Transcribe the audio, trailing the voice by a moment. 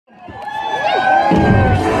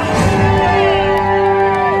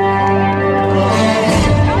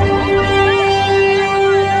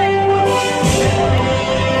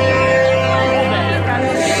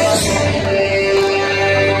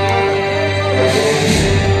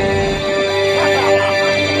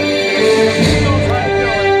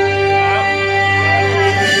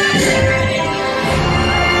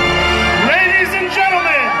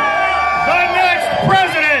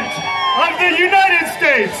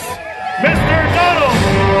Mr. Donald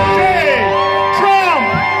J. Trump.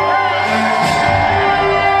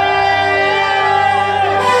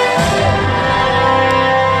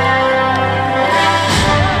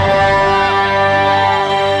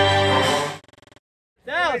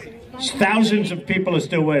 Thousands of people are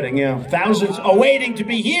still waiting, yeah. Thousands are waiting to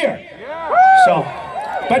be here. So,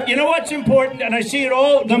 but you know what's important, and I see it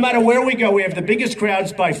all, no matter where we go, we have the biggest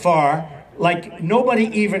crowds by far, like nobody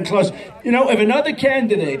even close. You know, if another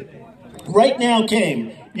candidate right now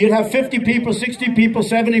came, you'd have 50 people, 60 people,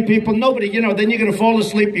 70 people, nobody, you know, then you're going to fall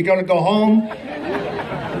asleep, you're going to go home.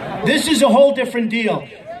 This is a whole different deal.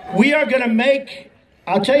 We are going to make...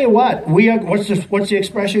 I'll tell you what, we are, what's the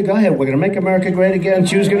expression? Go ahead, we're going to make America great again.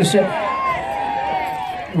 She was going to say,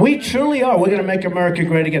 we truly are. We're going to make America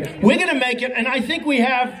great again. We're going to make it, and I think we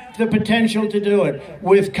have the potential to do it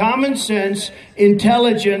with common sense,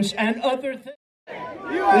 intelligence, and other things.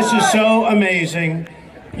 This is so amazing.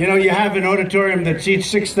 You know, you have an auditorium that seats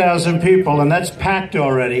 6,000 people, and that's packed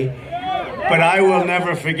already. But I will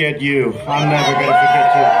never forget you. I'm never going to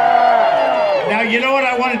forget you. Now, you know what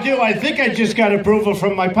I want to do? I think I just got approval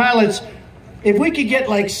from my pilots. If we could get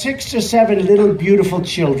like 6 or 7 little beautiful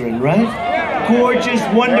children, right? Gorgeous,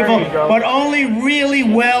 wonderful, but only really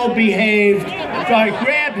well-behaved. Sorry,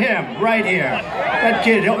 grab him right here. That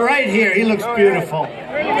kid right here, he looks beautiful.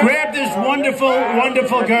 Grab this wonderful,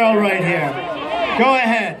 wonderful girl right here. Go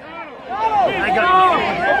ahead.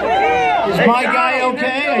 Is my guy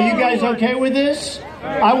okay? Are you guys okay with this?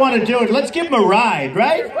 I want to do it. Let's give him a ride,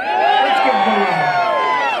 right? Let's give him a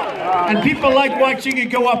ride. And people like watching it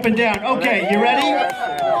go up and down. Okay, you ready?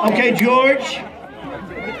 Okay, George.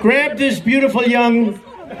 Grab this beautiful young,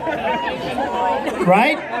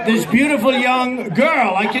 right? This beautiful young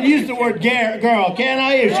girl. I can use the word girl, can't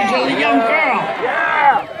I? If she's a young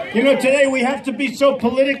girl. You know, today we have to be so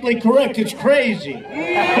politically correct. It's crazy. Who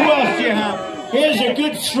else do you have? Here's a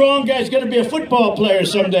good, strong guy. He's going to be a football player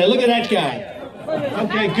someday. Look at that guy.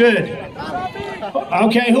 Okay, good.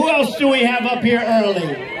 Okay, who else do we have up here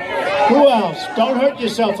early? Who else? Don't hurt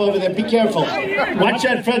yourself over there. Be careful. Watch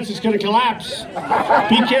that fence. It's going to collapse.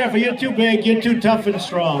 Be careful. You're too big. You're too tough and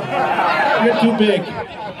strong. You're too big.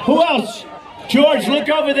 Who else? George, look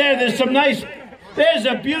over there. There's some nice... There's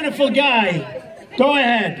a beautiful guy. Go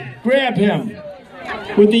ahead. Grab him.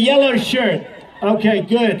 With the yellow shirt. Okay,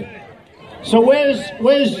 good. So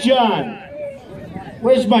where's John?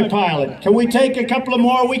 Where's my pilot? Can we take a couple of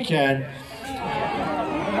more? We can.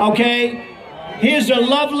 Okay. Here's a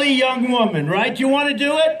lovely young woman, right? You want to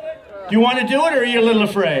do it? Do you want to do it, or are you a little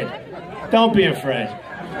afraid? Don't be afraid.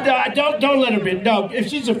 Don't let her be. No, if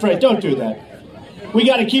she's afraid, don't do that. We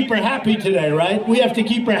got to keep her happy today, right? We have to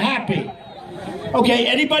keep her happy. Okay,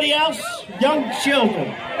 anybody else? Young children.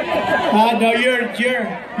 No,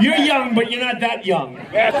 you're young, but you're not that young.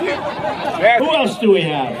 Who else do we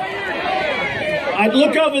have?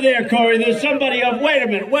 Look over there, Corey. There's somebody up. Wait a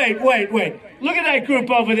minute. Wait. Look at that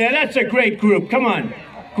group over there. That's a great group. Come on.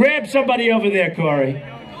 Grab somebody over there, Corey.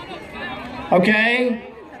 Okay?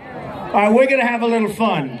 All right, we're going to have a little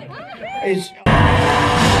fun.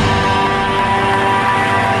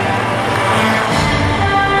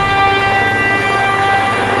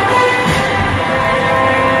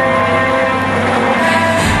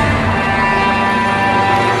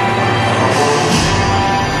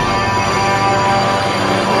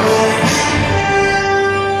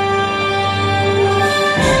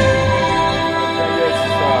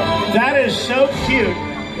 So cute.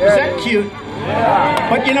 Is that cute? Yeah.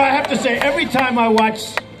 But you know, I have to say, every time I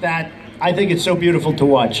watch that, I think it's so beautiful to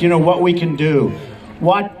watch. You know, what we can do.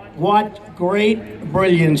 What great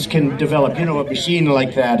brilliance can develop. You know, a machine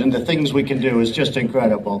like that and the things we can do is just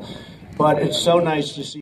incredible. But it's so nice to see.